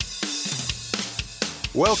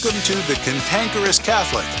Welcome to The Cantankerous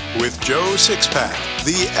Catholic with Joe Sixpack,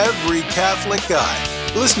 the every Catholic guy.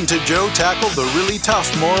 Listen to Joe tackle the really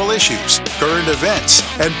tough moral issues, current events,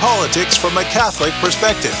 and politics from a Catholic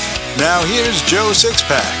perspective. Now here's Joe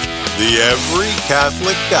Sixpack, the every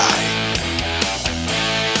Catholic guy.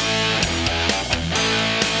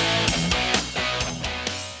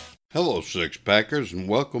 Hello, Six-Packers, and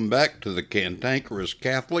welcome back to The Cantankerous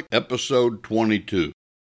Catholic, episode 22.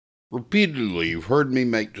 Repeatedly, you've heard me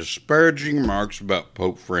make disparaging remarks about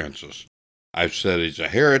Pope Francis. I've said he's a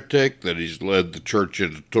heretic, that he's led the church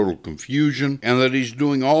into total confusion, and that he's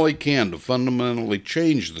doing all he can to fundamentally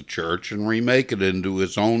change the church and remake it into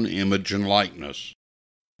his own image and likeness.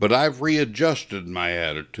 But I've readjusted my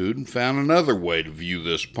attitude and found another way to view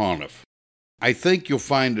this pontiff. I think you'll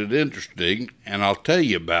find it interesting, and I'll tell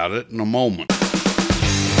you about it in a moment.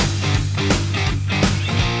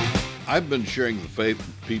 I've been sharing the faith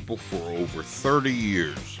with people for over 30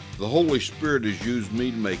 years. The Holy Spirit has used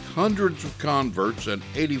me to make hundreds of converts, and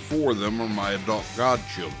 84 of them are my adult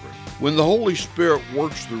godchildren. When the Holy Spirit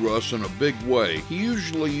works through us in a big way, He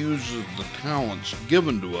usually uses the talents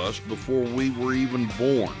given to us before we were even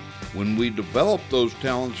born. When we develop those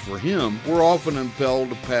talents for Him, we're often impelled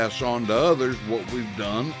to pass on to others what we've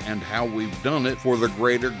done and how we've done it for the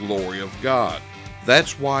greater glory of God.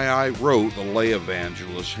 That's why I wrote the Lay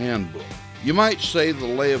Evangelist Handbook. You might say the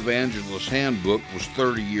Lay Evangelist Handbook was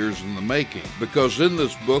 30 years in the making, because in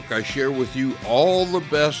this book I share with you all the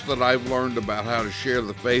best that I've learned about how to share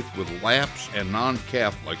the faith with lapsed and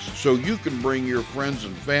non-Catholics, so you can bring your friends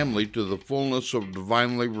and family to the fullness of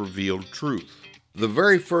divinely revealed truth. The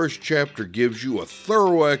very first chapter gives you a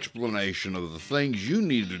thorough explanation of the things you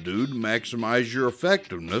need to do to maximize your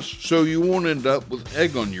effectiveness so you won't end up with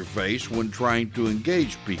egg on your face when trying to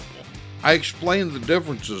engage people. I explain the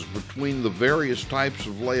differences between the various types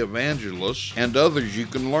of lay evangelists and others you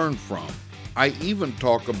can learn from. I even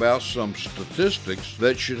talk about some statistics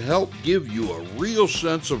that should help give you a real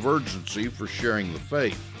sense of urgency for sharing the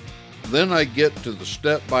faith. Then I get to the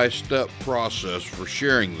step-by-step process for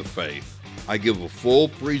sharing the faith. I give a full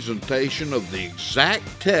presentation of the exact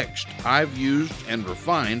text I've used and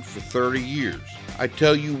refined for 30 years. I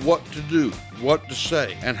tell you what to do, what to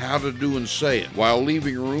say, and how to do and say it, while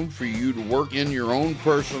leaving room for you to work in your own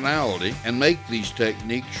personality and make these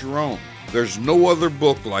techniques your own. There's no other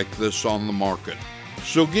book like this on the market.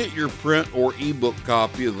 So get your print or ebook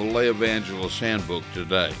copy of the Lay Evangelist Handbook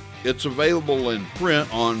today. It's available in print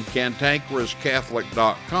on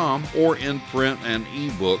cantankerouscatholic.com or in print and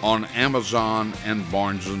ebook on Amazon and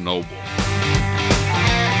Barnes & Noble.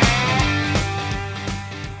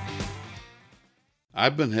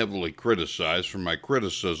 I've been heavily criticized for my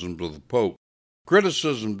criticisms of the Pope.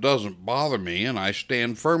 Criticism doesn't bother me, and I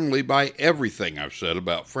stand firmly by everything I've said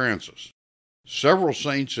about Francis. Several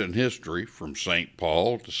saints in history, from St.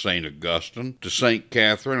 Paul to St. Augustine to St.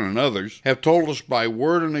 Catherine and others, have told us by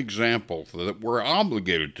word and example that we're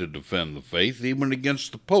obligated to defend the faith even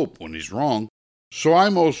against the Pope when he's wrong. So I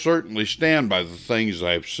most certainly stand by the things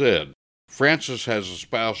I've said. Francis has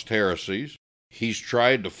espoused heresies. He's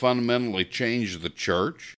tried to fundamentally change the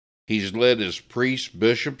church. He's led his priests,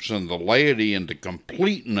 bishops, and the laity into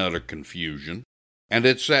complete and utter confusion. And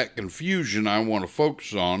it's that confusion I want to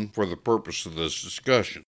focus on for the purpose of this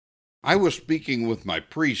discussion. I was speaking with my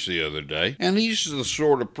priest the other day, and he's the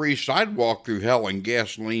sort of priest I'd walk through hell in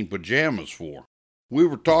gasoline pajamas for. We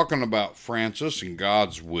were talking about Francis and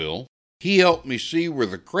God's will. He helped me see where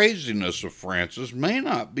the craziness of Francis may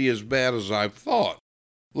not be as bad as I've thought.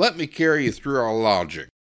 Let me carry you through our logic.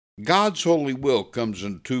 God's holy will comes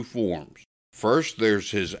in two forms. First,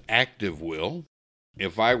 there's His active will.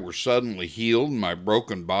 If I were suddenly healed and my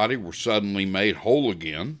broken body were suddenly made whole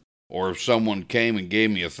again, or if someone came and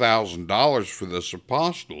gave me $1,000 for this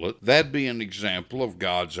apostolate, that'd be an example of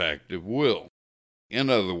God's active will. In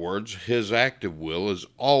other words, His active will is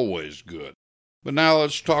always good. But now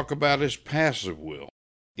let's talk about His passive will.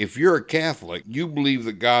 If you're a Catholic, you believe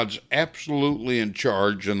that God's absolutely in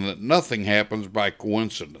charge and that nothing happens by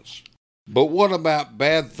coincidence. But what about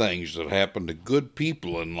bad things that happen to good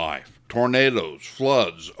people in life? Tornadoes,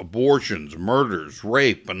 floods, abortions, murders,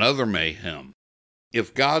 rape, and other mayhem.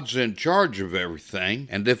 If God's in charge of everything,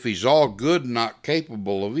 and if He's all good and not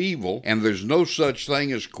capable of evil, and there's no such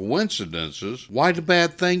thing as coincidences, why do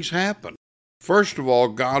bad things happen? First of all,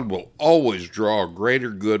 God will always draw a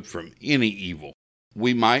greater good from any evil.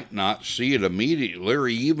 We might not see it immediately or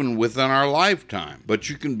even within our lifetime, but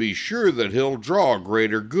you can be sure that He'll draw a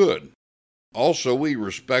greater good. Also, He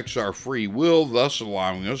respects our free will, thus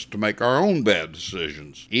allowing us to make our own bad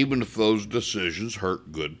decisions, even if those decisions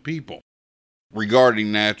hurt good people.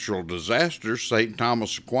 Regarding natural disasters, St.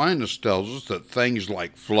 Thomas Aquinas tells us that things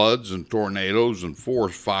like floods and tornadoes and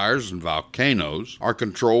forest fires and volcanoes are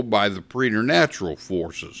controlled by the preternatural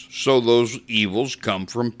forces, so those evils come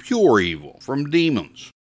from pure evil, from demons.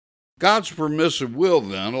 God's permissive will,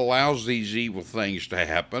 then, allows these evil things to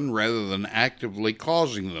happen rather than actively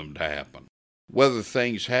causing them to happen. Whether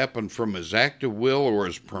things happen from His active will or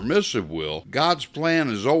His permissive will, God's plan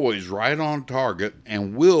is always right on target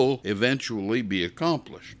and will eventually be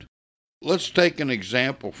accomplished. Let's take an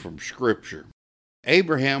example from Scripture.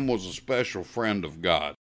 Abraham was a special friend of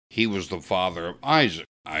God. He was the father of Isaac.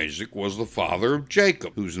 Isaac was the father of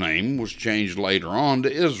Jacob, whose name was changed later on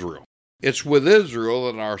to Israel. It's with Israel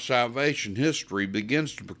that our salvation history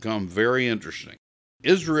begins to become very interesting.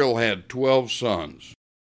 Israel had 12 sons.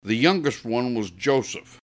 The youngest one was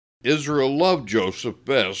Joseph. Israel loved Joseph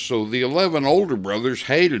best, so the 11 older brothers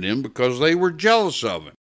hated him because they were jealous of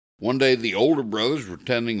him. One day the older brothers were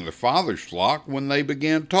tending their father's flock when they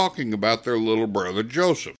began talking about their little brother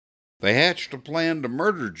Joseph. They hatched a plan to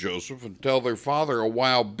murder Joseph and tell their father a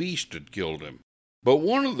wild beast had killed him. But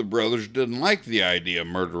one of the brothers didn't like the idea of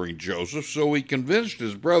murdering Joseph, so he convinced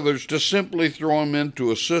his brothers to simply throw him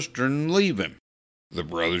into a cistern and leave him. The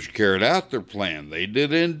brothers carried out their plan. They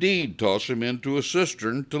did indeed toss him into a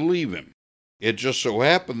cistern to leave him. It just so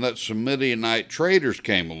happened that some Midianite traders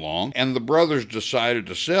came along, and the brothers decided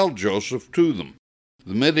to sell Joseph to them.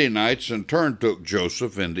 The Midianites in turn took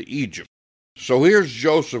Joseph into Egypt. So here's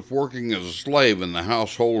Joseph working as a slave in the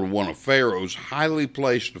household of one of Pharaoh's highly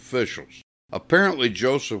placed officials. Apparently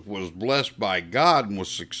Joseph was blessed by God and was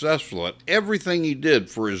successful at everything he did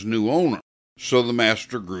for his new owner. So the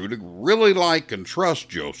master grew to really like and trust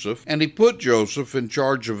Joseph, and he put Joseph in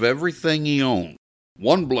charge of everything he owned.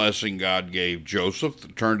 One blessing God gave Joseph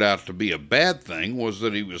that turned out to be a bad thing was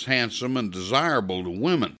that he was handsome and desirable to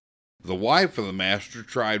women. The wife of the master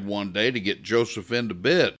tried one day to get Joseph into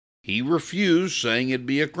bed. He refused, saying it'd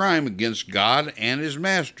be a crime against God and his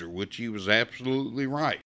master, which he was absolutely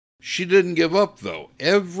right. She didn't give up, though.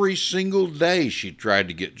 Every single day she tried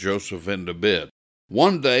to get Joseph into bed.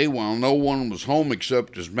 One day, while no one was home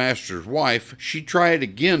except his master's wife, she tried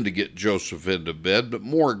again to get Joseph into bed, but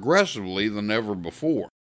more aggressively than ever before.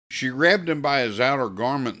 She grabbed him by his outer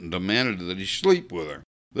garment and demanded that he sleep with her.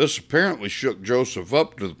 This apparently shook Joseph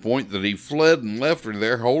up to the point that he fled and left her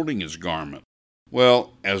there holding his garment.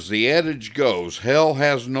 Well, as the adage goes, hell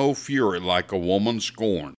has no fury like a woman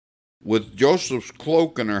scorned. With Joseph's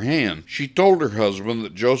cloak in her hand, she told her husband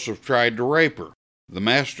that Joseph tried to rape her. The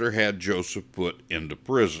master had Joseph put into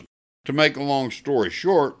prison. To make a long story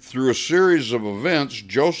short, through a series of events,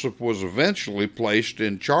 Joseph was eventually placed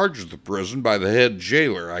in charge of the prison by the head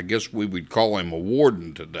jailer. I guess we would call him a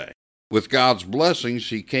warden today. With God's blessings,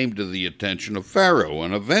 he came to the attention of Pharaoh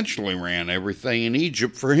and eventually ran everything in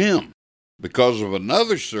Egypt for him. Because of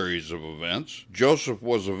another series of events, Joseph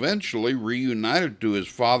was eventually reunited to his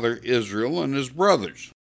father Israel and his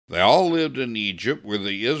brothers. They all lived in Egypt, where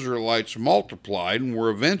the Israelites multiplied and were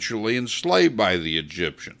eventually enslaved by the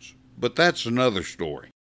Egyptians. But that's another story.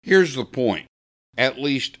 Here's the point. At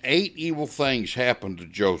least 8 evil things happened to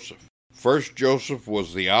Joseph. First, Joseph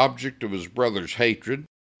was the object of his brothers' hatred.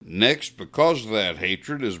 Next, because of that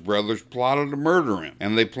hatred, his brothers plotted to murder him,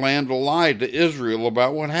 and they planned to lie to Israel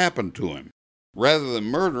about what happened to him. Rather than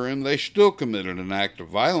murder him, they still committed an act of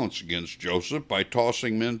violence against Joseph by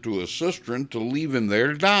tossing him into a cistern to leave him there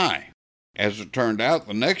to die. As it turned out,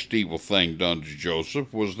 the next evil thing done to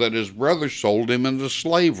Joseph was that his brothers sold him into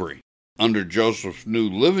slavery. Under Joseph's new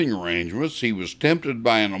living arrangements, he was tempted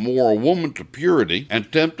by an immoral woman to purity, and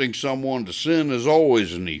tempting someone to sin is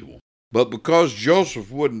always an evil. But because Joseph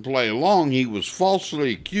wouldn't play along, he was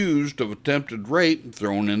falsely accused of attempted rape and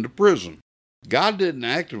thrown into prison. God didn't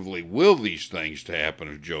actively will these things to happen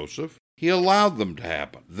to Joseph. He allowed them to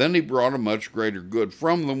happen. Then he brought a much greater good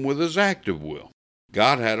from them with his active will.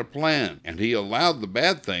 God had a plan, and he allowed the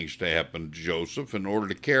bad things to happen to Joseph in order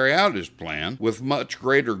to carry out his plan with much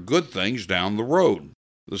greater good things down the road.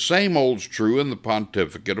 The same holds true in the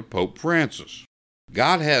pontificate of Pope Francis.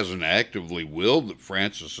 God hasn't actively willed that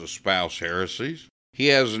Francis espouse heresies. He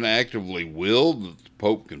hasn't actively willed that the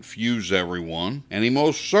Pope confuse everyone, and he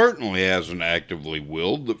most certainly hasn't actively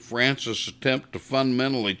willed that Francis attempt to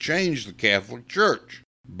fundamentally change the Catholic Church.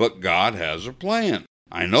 But God has a plan.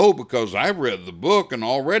 I know because I've read the book and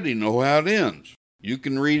already know how it ends. You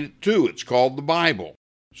can read it too. It's called the Bible.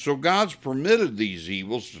 So God's permitted these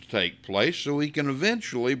evils to take place so he can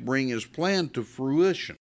eventually bring his plan to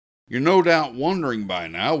fruition. You're no doubt wondering by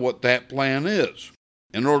now what that plan is.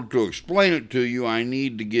 In order to explain it to you, I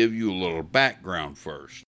need to give you a little background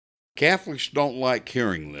first. Catholics don't like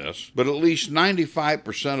hearing this, but at least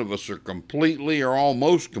 95% of us are completely or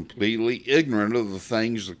almost completely ignorant of the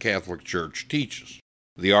things the Catholic Church teaches.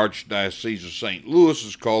 The Archdiocese of St. Louis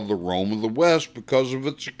is called the Rome of the West because of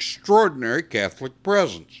its extraordinary Catholic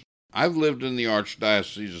presence. I've lived in the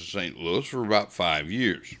Archdiocese of St. Louis for about 5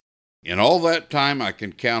 years. In all that time, I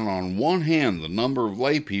can count on one hand the number of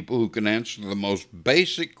lay people who can answer the most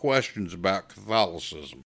basic questions about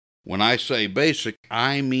Catholicism. When I say basic,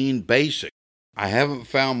 I mean basic. I haven't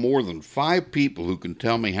found more than 5 people who can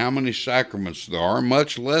tell me how many sacraments there are,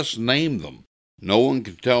 much less name them. No one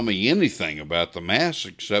can tell me anything about the Mass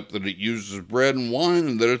except that it uses bread and wine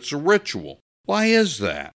and that it's a ritual. Why is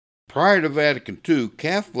that? Prior to Vatican II,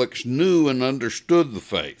 Catholics knew and understood the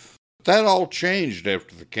faith. That all changed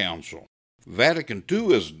after the Council. Vatican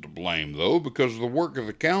II isn't to blame, though, because the work of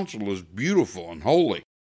the Council is beautiful and holy.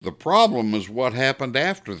 The problem is what happened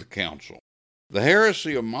after the Council. The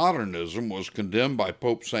heresy of modernism was condemned by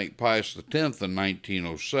Pope St. Pius X in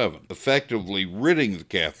 1907, effectively ridding the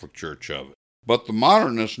Catholic Church of it. But the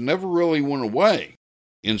modernists never really went away.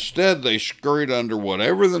 Instead, they scurried under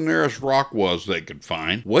whatever the nearest rock was they could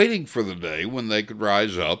find, waiting for the day when they could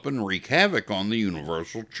rise up and wreak havoc on the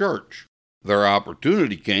universal church. Their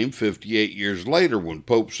opportunity came 58 years later when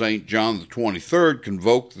Pope St. John XXIII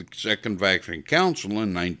convoked the Second Vatican Council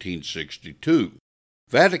in 1962.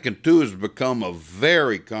 Vatican II has become a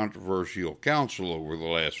very controversial council over the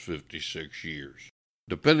last 56 years.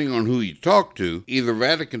 Depending on who you talk to, either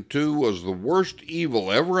Vatican II was the worst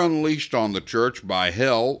evil ever unleashed on the Church by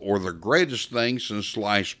hell or the greatest thing since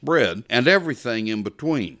sliced bread, and everything in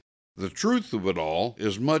between. The truth of it all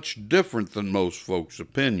is much different than most folks'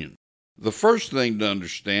 opinion. The first thing to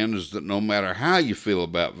understand is that no matter how you feel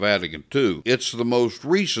about Vatican II, it's the most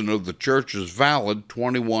recent of the Church's valid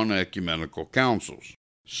 21 ecumenical councils.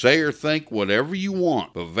 Say or think whatever you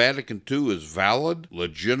want, but Vatican II is valid,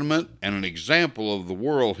 legitimate, and an example of the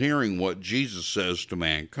world hearing what Jesus says to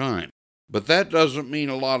mankind. But that doesn't mean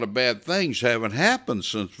a lot of bad things haven't happened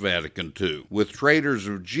since Vatican II, with traitors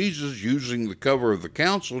of Jesus using the cover of the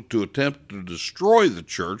council to attempt to destroy the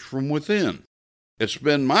church from within. It's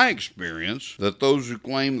been my experience that those who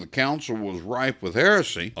claim the council was rife with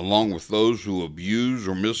heresy, along with those who abuse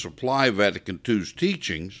or misapply Vatican II's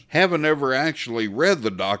teachings, haven't ever actually read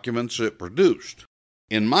the documents it produced.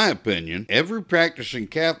 In my opinion, every practicing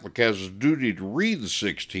Catholic has a duty to read the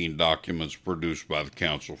 16 documents produced by the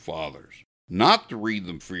Council Fathers. Not to read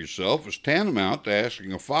them for yourself is tantamount to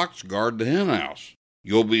asking a fox guard the henhouse.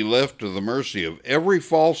 You'll be left to the mercy of every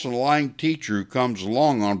false and lying teacher who comes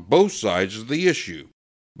along on both sides of the issue.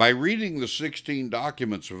 By reading the 16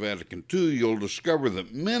 documents of Vatican II, you'll discover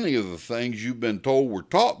that many of the things you've been told were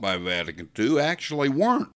taught by Vatican II actually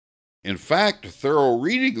weren't. In fact, a thorough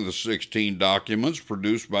reading of the 16 documents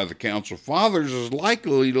produced by the Council Fathers is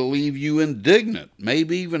likely to leave you indignant,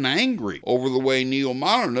 maybe even angry, over the way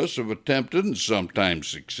neo-modernists have attempted, and sometimes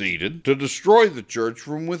succeeded, to destroy the Church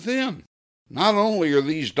from within. Not only are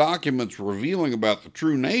these documents revealing about the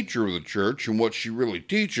true nature of the Church and what she really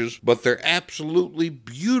teaches, but they're absolutely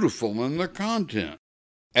beautiful in their content.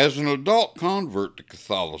 As an adult convert to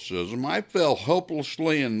Catholicism, I fell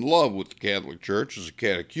helplessly in love with the Catholic Church as a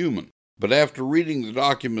catechumen. But after reading the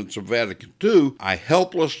documents of Vatican II, I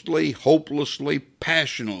helplessly, hopelessly,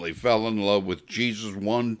 passionately fell in love with Jesus'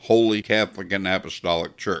 one holy Catholic and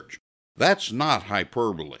Apostolic Church. That's not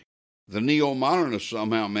hyperbole. The neo-modernists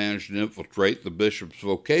somehow managed to infiltrate the bishops'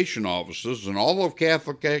 vocation offices and all of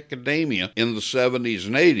Catholic academia in the 70s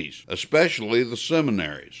and 80s, especially the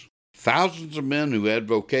seminaries. Thousands of men who had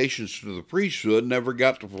vocations to the priesthood never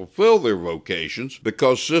got to fulfill their vocations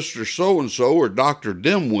because Sister So-and-so or Dr.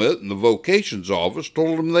 Dimwit in the vocations office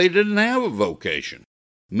told them they didn't have a vocation.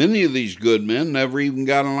 Many of these good men never even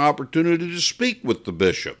got an opportunity to speak with the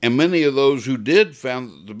bishop, and many of those who did found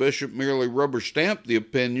that the bishop merely rubber-stamped the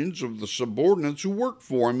opinions of the subordinates who worked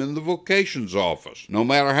for him in the vocations office, no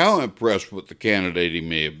matter how impressed with the candidate he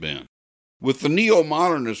may have been. With the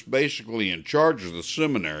neo-modernists basically in charge of the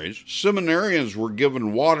seminaries, seminarians were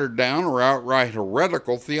given watered-down or outright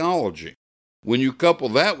heretical theology. When you couple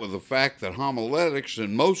that with the fact that homiletics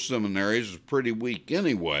in most seminaries is pretty weak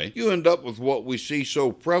anyway, you end up with what we see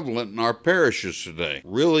so prevalent in our parishes today,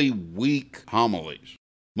 really weak homilies.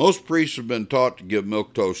 Most priests have been taught to give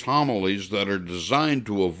milquetoast homilies that are designed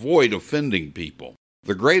to avoid offending people.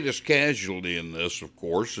 The greatest casualty in this, of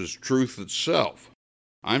course, is truth itself.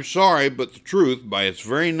 I'm sorry, but the truth, by its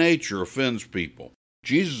very nature, offends people.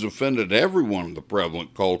 Jesus offended everyone in the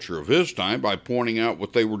prevalent culture of his time by pointing out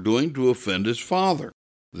what they were doing to offend his Father.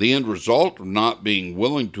 The end result of not being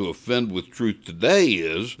willing to offend with truth today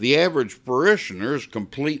is the average parishioner is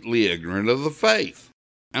completely ignorant of the faith.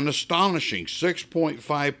 An astonishing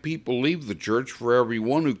 6.5 people leave the church for every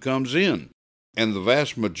one who comes in, and the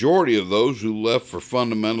vast majority of those who left for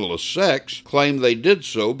fundamentalist sects claim they did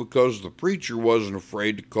so because the preacher wasn't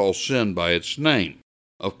afraid to call sin by its name.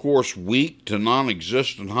 Of course, weak to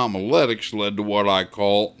non-existent homiletics led to what I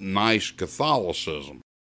call nice Catholicism.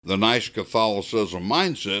 The nice Catholicism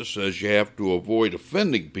mindset says you have to avoid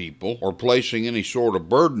offending people or placing any sort of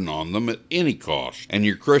burden on them at any cost, and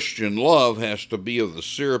your Christian love has to be of the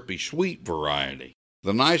syrupy sweet variety.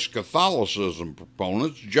 The nice Catholicism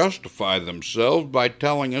proponents justify themselves by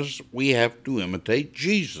telling us we have to imitate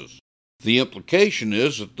Jesus. The implication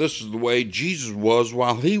is that this is the way Jesus was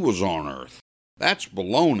while he was on earth. That's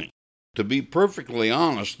baloney. To be perfectly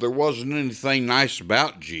honest, there wasn't anything nice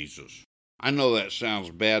about Jesus. I know that sounds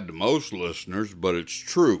bad to most listeners, but it's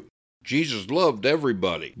true. Jesus loved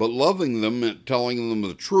everybody, but loving them meant telling them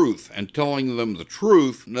the truth, and telling them the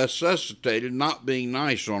truth necessitated not being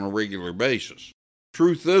nice on a regular basis.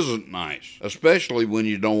 Truth isn't nice, especially when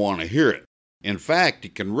you don't want to hear it. In fact,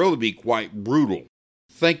 it can really be quite brutal.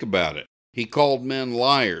 Think about it. He called men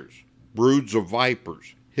liars, broods of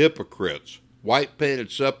vipers, hypocrites,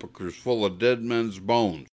 white-painted sepulchres full of dead men's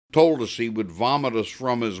bones, told us he would vomit us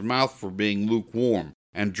from his mouth for being lukewarm,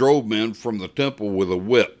 and drove men from the temple with a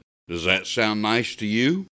whip. Does that sound nice to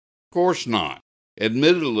you? Of course not.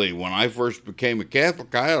 Admittedly, when I first became a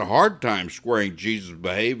Catholic, I had a hard time squaring Jesus'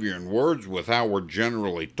 behavior and words with how we're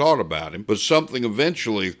generally taught about him, but something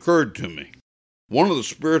eventually occurred to me. One of the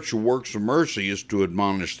spiritual works of mercy is to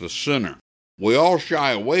admonish the sinner. We all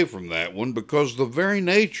shy away from that one because the very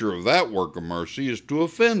nature of that work of mercy is to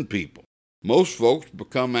offend people. Most folks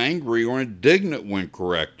become angry or indignant when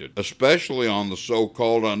corrected, especially on the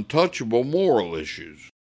so-called untouchable moral issues.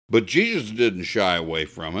 But Jesus didn't shy away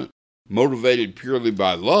from it. Motivated purely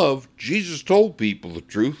by love, Jesus told people the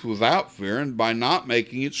truth without fear and by not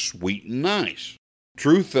making it sweet and nice.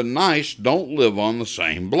 Truth and nice don't live on the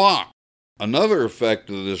same block. Another effect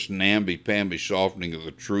of this namby-pamby softening of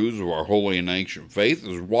the truths of our holy and ancient faith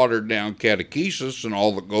is watered-down catechesis and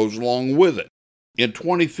all that goes along with it. In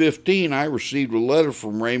 2015, I received a letter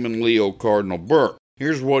from Raymond Leo Cardinal Burke.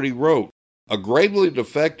 Here's what he wrote. A gravely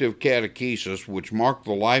defective catechesis, which marked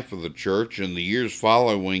the life of the Church in the years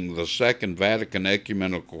following the Second Vatican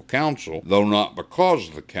Ecumenical Council, though not because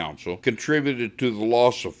of the Council, contributed to the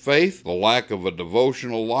loss of faith, the lack of a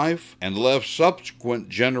devotional life, and left subsequent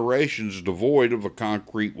generations devoid of a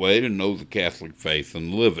concrete way to know the Catholic faith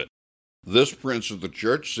and live it. This Prince of the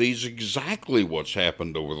Church sees exactly what's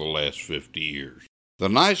happened over the last 50 years. The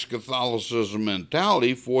nice Catholicism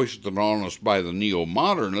mentality foisted on us by the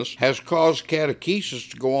neo-modernists has caused catechesis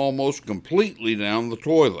to go almost completely down the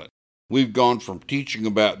toilet. We've gone from teaching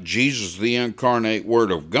about Jesus, the incarnate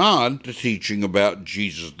Word of God, to teaching about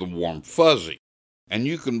Jesus, the warm fuzzy. And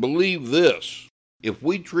you can believe this. If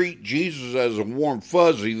we treat Jesus as a warm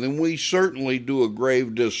fuzzy, then we certainly do a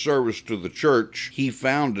grave disservice to the church he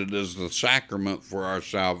founded as the sacrament for our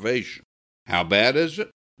salvation. How bad is it?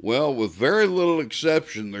 Well, with very little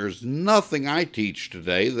exception, there's nothing I teach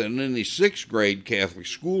today that any 6th grade Catholic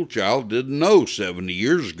school child didn't know 70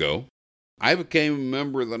 years ago. I became a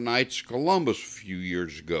member of the Knights of Columbus a few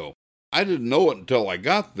years ago. I didn't know it until I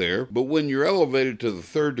got there, but when you're elevated to the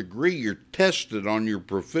 3rd degree, you're tested on your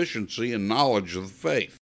proficiency and knowledge of the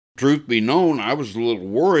faith. Truth be known, I was a little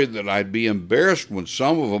worried that I'd be embarrassed when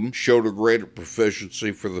some of them showed a greater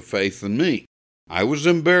proficiency for the faith than me. I was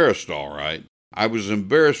embarrassed, all right. I was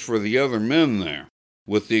embarrassed for the other men there.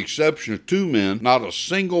 With the exception of 2 men, not a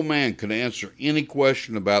single man could answer any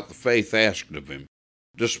question about the faith asked of him.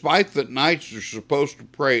 Despite that knights are supposed to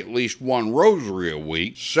pray at least 1 rosary a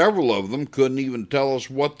week, several of them couldn't even tell us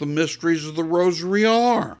what the mysteries of the rosary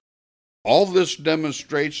are. All this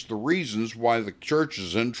demonstrates the reasons why the church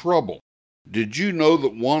is in trouble. Did you know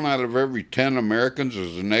that 1 out of every 10 Americans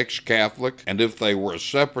is an ex-Catholic, and if they were a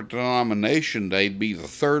separate denomination, they'd be the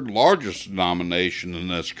 3rd largest denomination in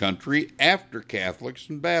this country after Catholics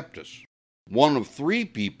and Baptists? 1 of 3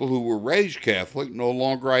 people who were raised Catholic no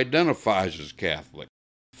longer identifies as Catholic.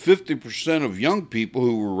 50% of young people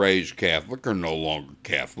who were raised Catholic are no longer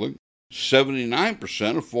Catholic.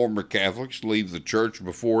 79% of former Catholics leave the church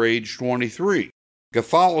before age 23.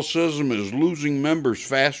 Catholicism is losing members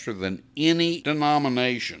faster than any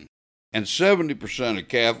denomination. And 70% of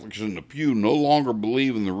Catholics in the pew no longer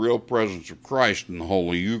believe in the real presence of Christ in the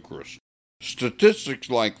Holy Eucharist. Statistics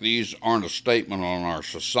like these aren't a statement on our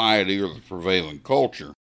society or the prevailing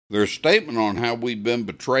culture. They're a statement on how we've been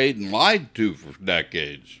betrayed and lied to for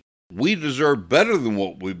decades. We deserve better than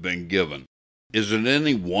what we've been given. Is it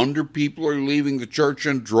any wonder people are leaving the church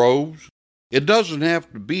in droves? It doesn't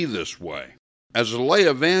have to be this way. As a lay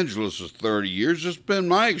evangelist of 30 years, it's been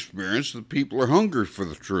my experience that people are hungry for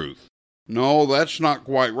the truth. No, that's not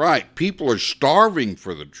quite right. People are starving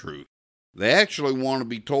for the truth. They actually want to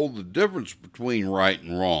be told the difference between right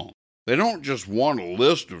and wrong. They don't just want a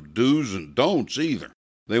list of do's and don'ts either.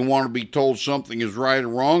 They want to be told something is right or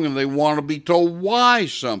wrong, and they want to be told why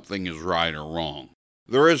something is right or wrong.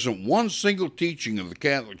 There isn't one single teaching of the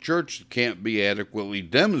Catholic Church that can't be adequately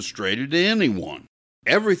demonstrated to anyone.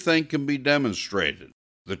 Everything can be demonstrated.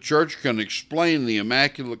 The Church can explain the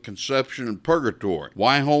Immaculate Conception and Purgatory,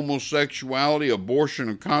 why homosexuality, abortion,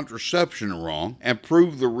 and contraception are wrong, and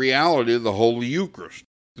prove the reality of the Holy Eucharist.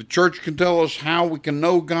 The Church can tell us how we can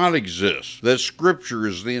know God exists, that Scripture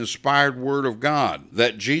is the inspired Word of God,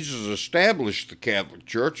 that Jesus established the Catholic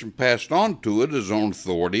Church and passed on to it his own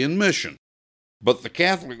authority and mission. But the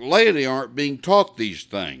Catholic laity aren't being taught these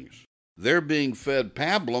things. They're being fed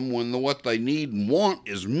pablum when what they need and want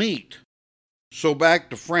is meat. So back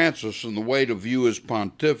to Francis and the way to view his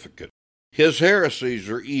pontificate. His heresies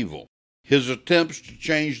are evil. His attempts to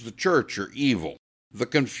change the church are evil. The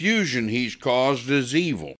confusion he's caused is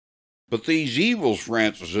evil. But these evils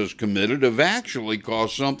Francis has committed have actually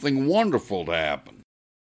caused something wonderful to happen.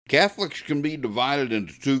 Catholics can be divided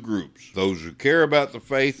into two groups, those who care about the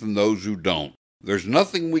faith and those who don't. There's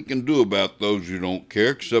nothing we can do about those who don't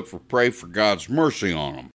care except for pray for God's mercy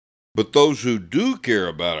on them. But those who do care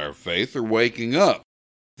about our faith are waking up.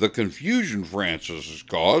 The confusion Francis has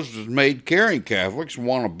caused has made caring Catholics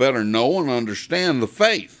want to better know and understand the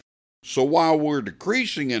faith. So while we're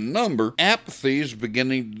decreasing in number, apathy is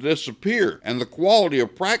beginning to disappear, and the quality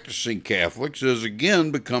of practicing Catholics is again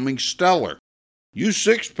becoming stellar. You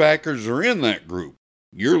six-packers are in that group.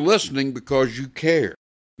 You're listening because you care.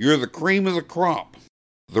 You're the cream of the crop.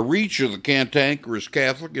 The reach of the Cantankerous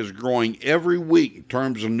Catholic is growing every week in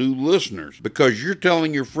terms of new listeners because you're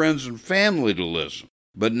telling your friends and family to listen.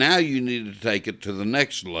 But now you need to take it to the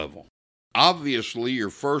next level. Obviously, your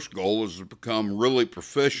first goal is to become really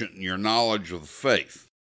proficient in your knowledge of the faith.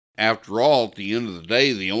 After all, at the end of the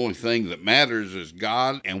day, the only thing that matters is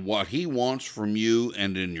God and what He wants from you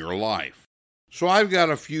and in your life. So I've got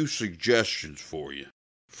a few suggestions for you.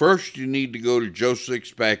 First, you need to go to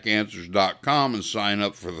joesixpackanswers.com and sign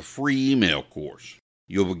up for the free email course.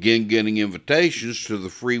 You'll begin getting invitations to the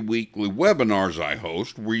free weekly webinars I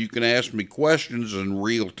host where you can ask me questions in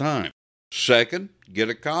real time. Second, get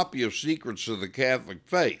a copy of Secrets of the Catholic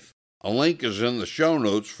Faith. A link is in the show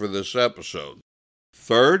notes for this episode.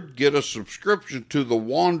 Third, get a subscription to the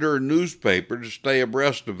Wanderer newspaper to stay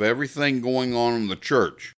abreast of everything going on in the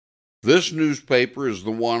church. This newspaper is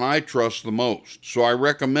the one I trust the most, so I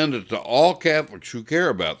recommend it to all Catholics who care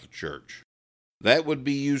about the church. That would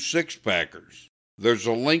be you six-packers. There's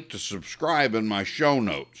a link to subscribe in my show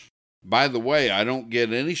notes. By the way, I don't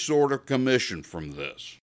get any sort of commission from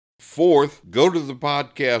this. Fourth, go to the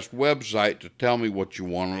podcast website to tell me what you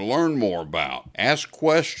want to learn more about. Ask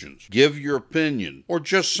questions, give your opinion, or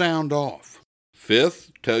just sound off.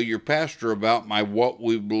 Fifth, tell your pastor about my What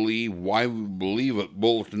We Believe, Why We Believe It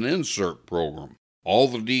bulletin insert program. All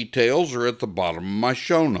the details are at the bottom of my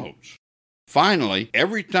show notes. Finally,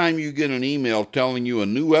 every time you get an email telling you a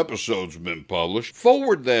new episode's been published,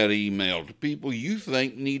 forward that email to people you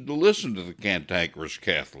think need to listen to the Cantankerous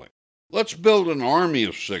Catholic. Let's build an army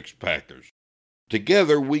of six-packers.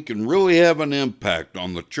 Together, we can really have an impact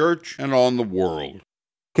on the church and on the world.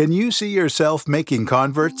 Can you see yourself making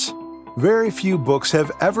converts? Very few books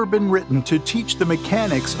have ever been written to teach the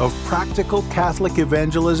mechanics of practical Catholic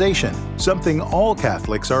evangelization, something all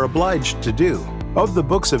Catholics are obliged to do. Of the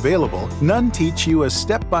books available, none teach you a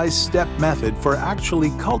step-by-step method for actually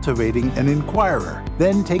cultivating an inquirer,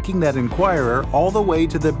 then taking that inquirer all the way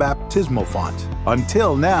to the baptismal font.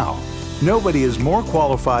 Until now, nobody is more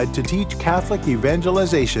qualified to teach Catholic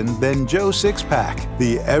evangelization than Joe Sixpack,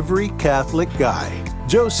 the Every Catholic Guy.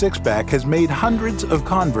 Joe Sixpack has made hundreds of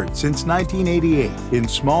converts since 1988 in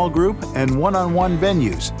small group and one-on-one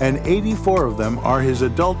venues, and 84 of them are his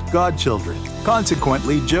adult godchildren.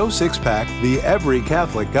 Consequently, Joe Sixpack, the Every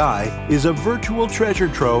Catholic Guy, is a virtual treasure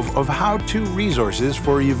trove of how-to resources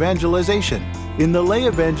for evangelization. In the Lay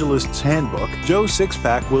Evangelist's Handbook, Joe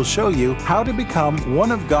Sixpack will show you how to become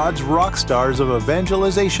one of God's rock stars of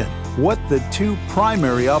evangelization, what the two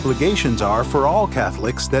primary obligations are for all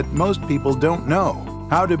Catholics that most people don't know,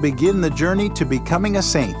 how to begin the journey to becoming a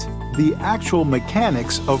saint, the actual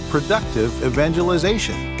mechanics of productive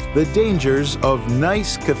evangelization, the dangers of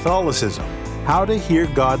nice Catholicism, how to hear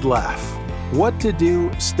God laugh, what to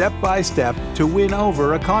do step by step to win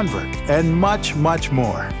over a convert, and much, much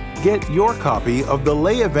more. Get your copy of The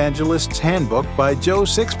Lay Evangelist's Handbook by Joe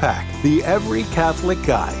Sixpack, The Every Catholic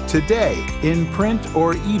Guy, today in print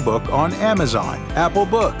or ebook on Amazon, Apple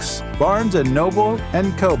Books, Barnes & Noble,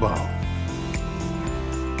 and Kobo.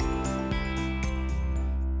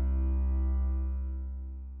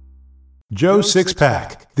 Joe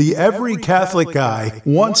Sixpack, The Every Catholic Guy,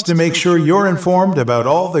 wants to make sure you're informed about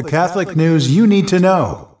all the Catholic news you need to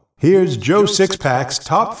know. Here's Joe Sixpack's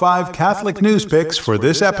top 5 Catholic news picks for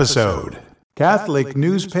this episode. Catholic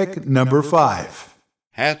news pick number 5.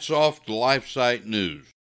 Hats off to LifeSite News.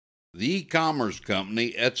 The e-commerce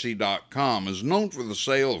company Etsy.com is known for the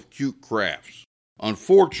sale of cute crafts.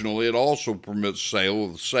 Unfortunately, it also permits sale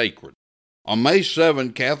of the sacred. On May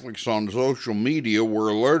 7, Catholics on social media were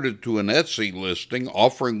alerted to an Etsy listing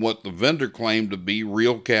offering what the vendor claimed to be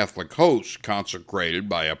real Catholic hosts consecrated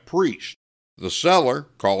by a priest. The seller,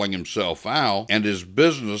 calling himself Al, and his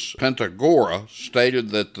business Pentagora, stated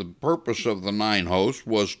that the purpose of the 9 hosts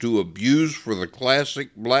was to abuse for the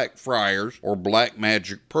classic black friars or black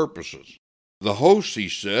magic purposes. The hosts, he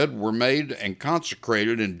said, were made and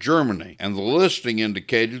consecrated in Germany, and the listing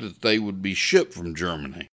indicated that they would be shipped from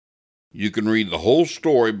Germany. You can read the whole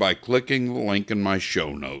story by clicking the link in my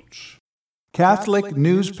show notes. Catholic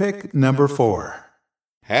news pick number 4.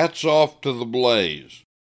 Hats off to the Blaze.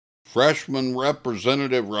 Freshman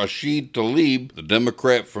Representative Rashid Tlaib, the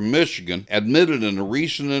Democrat from Michigan, admitted in a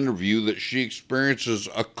recent interview that she experiences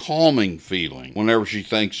a calming feeling whenever she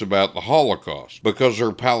thinks about the Holocaust, because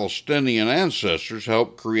her Palestinian ancestors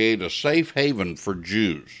helped create a safe haven for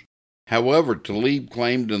Jews. However, Tlaib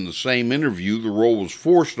claimed in the same interview the role was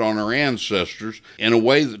forced on her ancestors in a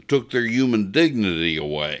way that took their human dignity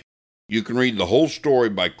away. You can read the whole story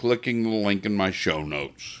by clicking the link in my show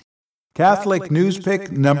notes. Catholic news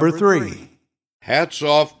pick number 3. Hats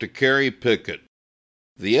off to Kerry Pickett.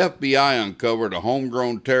 The FBI uncovered a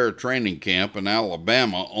homegrown terror training camp in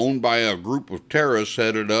Alabama owned by a group of terrorists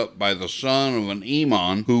headed up by the son of an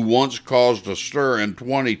imam who once caused a stir in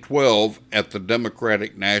 2012 at the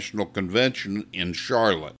Democratic National Convention in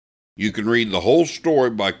Charlotte. You can read the whole story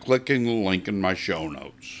by clicking the link in my show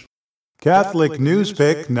notes. Catholic news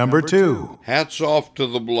pick number 2. Hats off to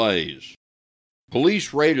the Blaze.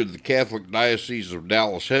 Police raided the Catholic Diocese of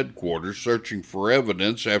Dallas headquarters searching for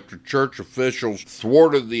evidence after church officials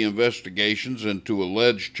thwarted the investigations into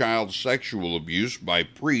alleged child sexual abuse by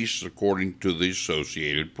priests, according to the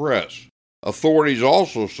Associated Press. Authorities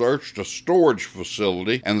also searched a storage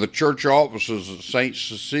facility and the church offices at St.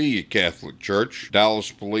 Cecilia Catholic Church,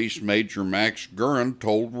 Dallas Police Major Max Guerin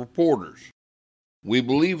told reporters. We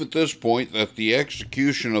believe at this point that the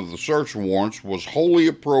execution of the search warrants was wholly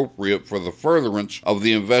appropriate for the furtherance of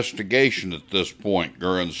the investigation at this point,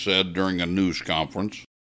 Guerin said during a news conference.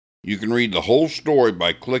 You can read the whole story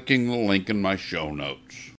by clicking the link in my show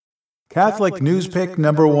notes. Catholic news pick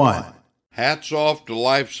number 1. Hats off to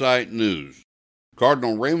LifeSite News.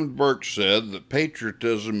 Cardinal Raymond Burke said that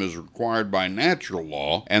patriotism is required by natural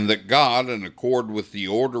law and that God, in accord with the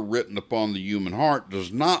order written upon the human heart,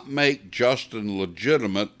 does not make just and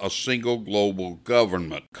legitimate a single global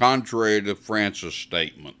government, contrary to Francis'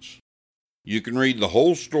 statements. You can read the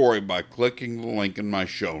whole story by clicking the link in my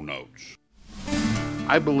show notes.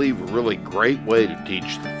 I believe a really great way to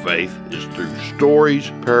teach the faith is through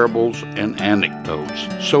stories, parables, and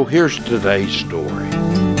anecdotes. So here's today's story.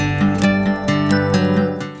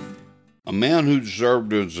 A man who'd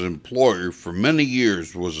served as an employer for many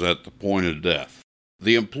years was at the point of death.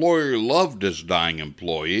 The employer loved his dying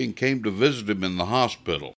employee and came to visit him in the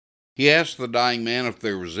hospital. He asked the dying man if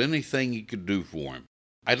there was anything he could do for him.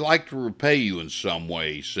 "I'd like to repay you in some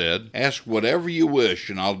way," he said. "Ask whatever you wish,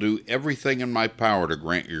 and I'll do everything in my power to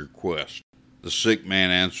grant your request." The sick man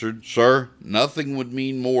answered, "Sir, nothing would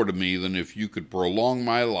mean more to me than if you could prolong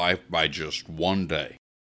my life by just 1 day.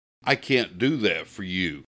 I can't do that for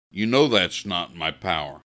you. You know that's not in my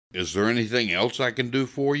power. Is there anything else I can do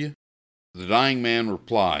for you?" The dying man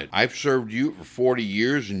replied, "I've served you for 40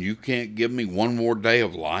 years and you can't give me 1 more day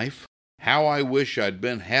of life? How I wish I'd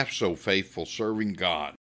been half so faithful serving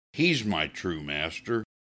God. He's my true master.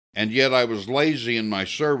 And yet I was lazy in my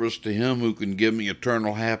service to Him who can give me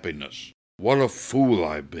eternal happiness. What a fool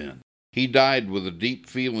I've been." He died with a deep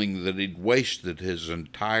feeling that he'd wasted his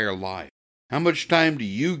entire life. How much time do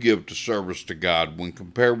you give to service to God when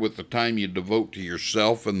compared with the time you devote to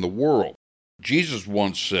yourself and the world? Jesus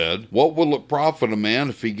once said, "What will it profit a man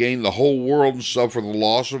if he gain the whole world and suffer the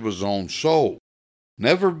loss of his own soul?"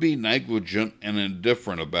 Never be negligent and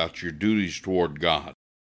indifferent about your duties toward God.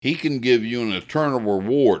 He can give you an eternal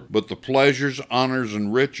reward, but the pleasures, honors,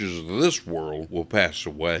 and riches of this world will pass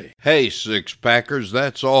away. Hey, six-packers,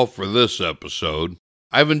 that's all for this episode.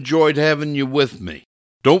 I've enjoyed having you with me.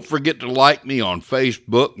 Don't forget to like me on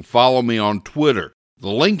Facebook and follow me on Twitter. The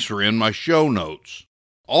links are in my show notes.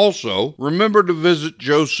 Also, remember to visit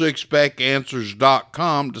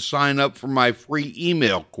joesixpackanswers.com to sign up for my free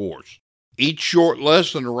email course. Each short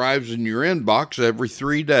lesson arrives in your inbox every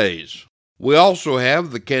 3 days. We also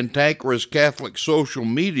have the Cantankerous Catholic social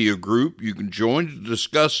media group you can join to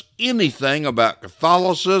discuss anything about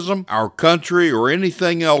Catholicism, our country, or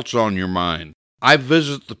anything else on your mind. I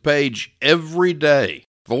visit the page every day.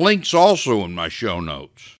 The link's also in my show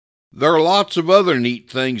notes. There are lots of other neat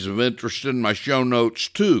things of interest in my show notes,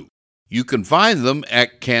 too. You can find them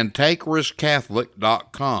at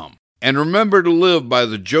cantankerouscatholic.com. And remember to live by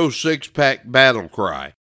the Joe Sixpack battle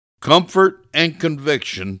cry. Comfort and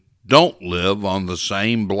conviction don't live on the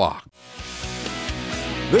same block.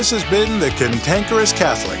 This has been The Cantankerous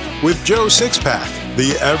Catholic with Joe Sixpack,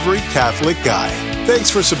 the Every Catholic Guy. Thanks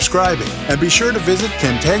for subscribing, and be sure to visit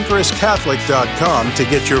cantankerouscatholic.com to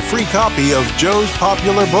get your free copy of Joe's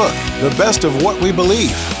popular book, The Best of What We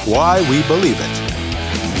Believe, Why We Believe It.